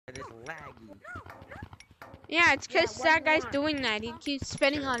laggy. Yeah, it's because that guy's doing that. He keeps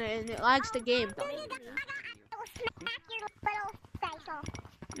spinning on it and it lags the game.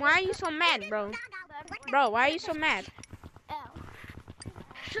 Why are you so mad, bro? Bro, why are you so mad?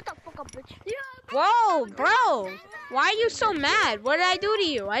 Shut the fuck up, bitch. Whoa, bro! Why are you so mad? What did I do to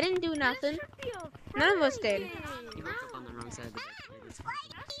you? I didn't do nothing. None of us did. You woke up on the wrong side of the bed.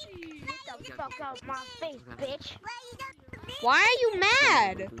 Get the fuck out my face, bitch. Why are you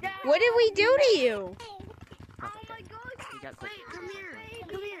mad? What did we do to you? Oh my god. You got clipped. Come here.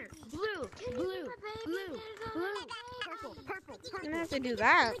 Blue. Purple. You don't have to do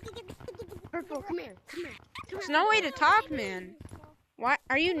that. Purple, come here. There's no way to talk, man. What?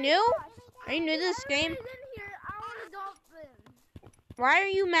 Are you new? Are you new to this game? Why are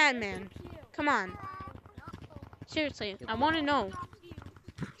you mad, man? Come on. Seriously, I want to know.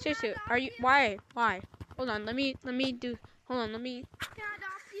 Seriously, are you? Why? Hold on, let me do. Hold on, let me. Can I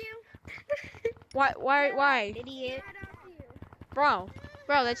adopt you? Why? Idiot. Bro,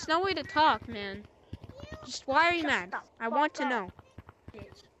 that's no way to talk, man. Just why are you mad? I want to know.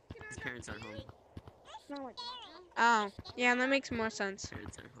 His parents aren't home. Oh, yeah, that makes more sense.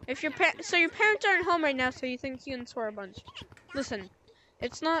 Parents aren't home. If your your parents aren't home right now, so you think you can swear a bunch. Listen,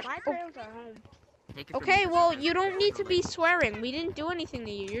 it's not. My parents are home. Take it from Okay, me. well, you don't need to be swearing. We didn't do anything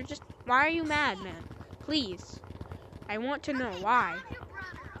to you. You're just. Why are you mad, man? Please. I want to know why.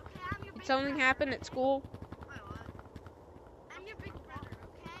 Did something happen at school? I'm your big brother,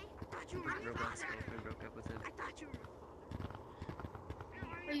 okay? I thought you were my Roblox father. girlfriend broke up with him. I thought you were.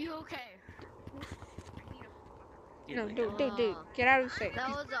 Are you okay? No, Dude, dude, get out of the face. That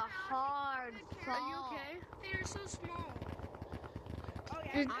was a hard fall. Are you okay? You're so small.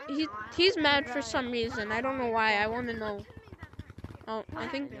 He's mad for some reason. I don't know why. I want to know. Oh, I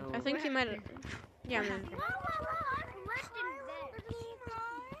think he might have. Yeah, man.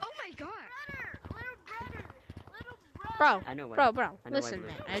 Oh my god. Bro, I know why. bro, I know listen, why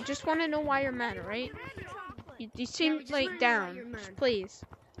man. I just want to know why you're mad, alright? You seem like down. Just please.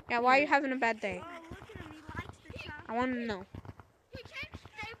 Yeah, why are you having a bad day? I want to know. He came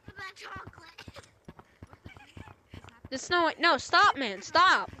straight for that chocolate. It's no, stop, man,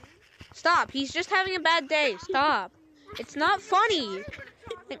 stop. He's just having a bad day. Stop. It's not funny.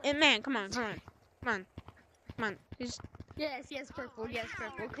 Man, come on. Yes, purple.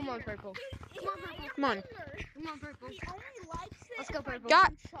 Come on, purple. Come on. Purple. Let's go, purple.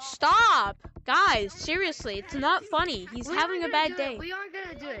 God, stop. Guys, seriously, it's not funny. He's having a bad day. We aren't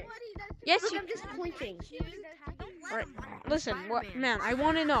gonna do it. Yes, Look, you. I'm just pointing. Right. Listen, man, I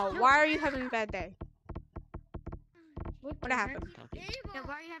want to know. Why are you having a bad day? What happened? Talking. Yeah,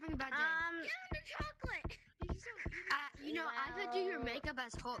 why are you having a bad day? Chocolate. I could do your makeup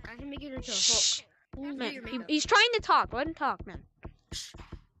as Hulk. I can make it into a Hulk. Shh. Man, he's trying to talk. Let him talk, man.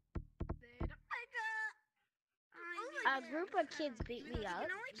 A group of kids beat me up,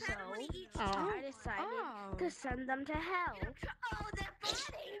 so Oh. I decided to send them to hell. Oh, they're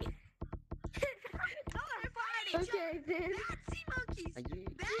fighting! Okay, then. Are you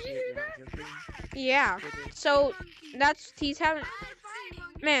joking? Yeah. So he's having.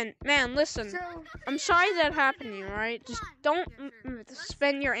 Man, listen. So, I'm sorry that happened to you. All right, just don't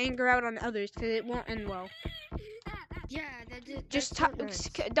spend your anger out on others, because it won't end well. yeah, Just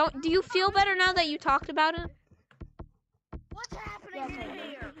don't. Do you feel better now that you talked about it? What's happening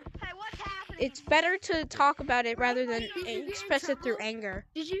here? Hey, what's happening? It's better to talk about it rather than express it through anger.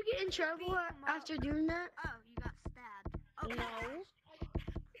 Did you get in trouble after doing that? Oh, you got stabbed. No.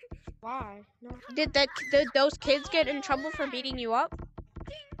 Why? No. Did those kids get in trouble for beating you up?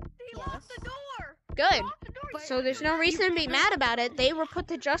 He locked the door. Good. Locked the door. So there's no reason to be mad about it. They were put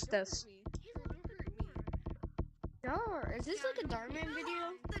to justice. Door. Is this like a Darman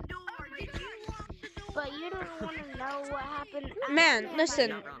video? The door. Did you lock the door? But you don't want to know what happened. Man, after listen.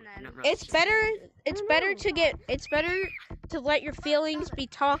 You're not wrong. You're not wrong. It's better to let your feelings be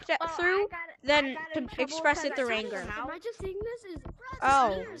talked through than to express it through anger. Am I just saying this? Oh.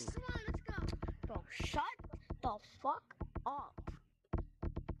 Come on, let's go. Bro, shut the fuck up.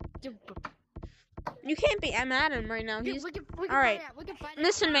 You can't be mad at him right now. He's We can all right. fight it out. We can fight it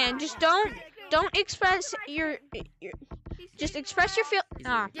Listen, out. man. Just don't express your just express your feel.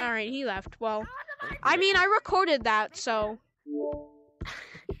 Ah, all right. He left. Well, I mean, I recorded that, so.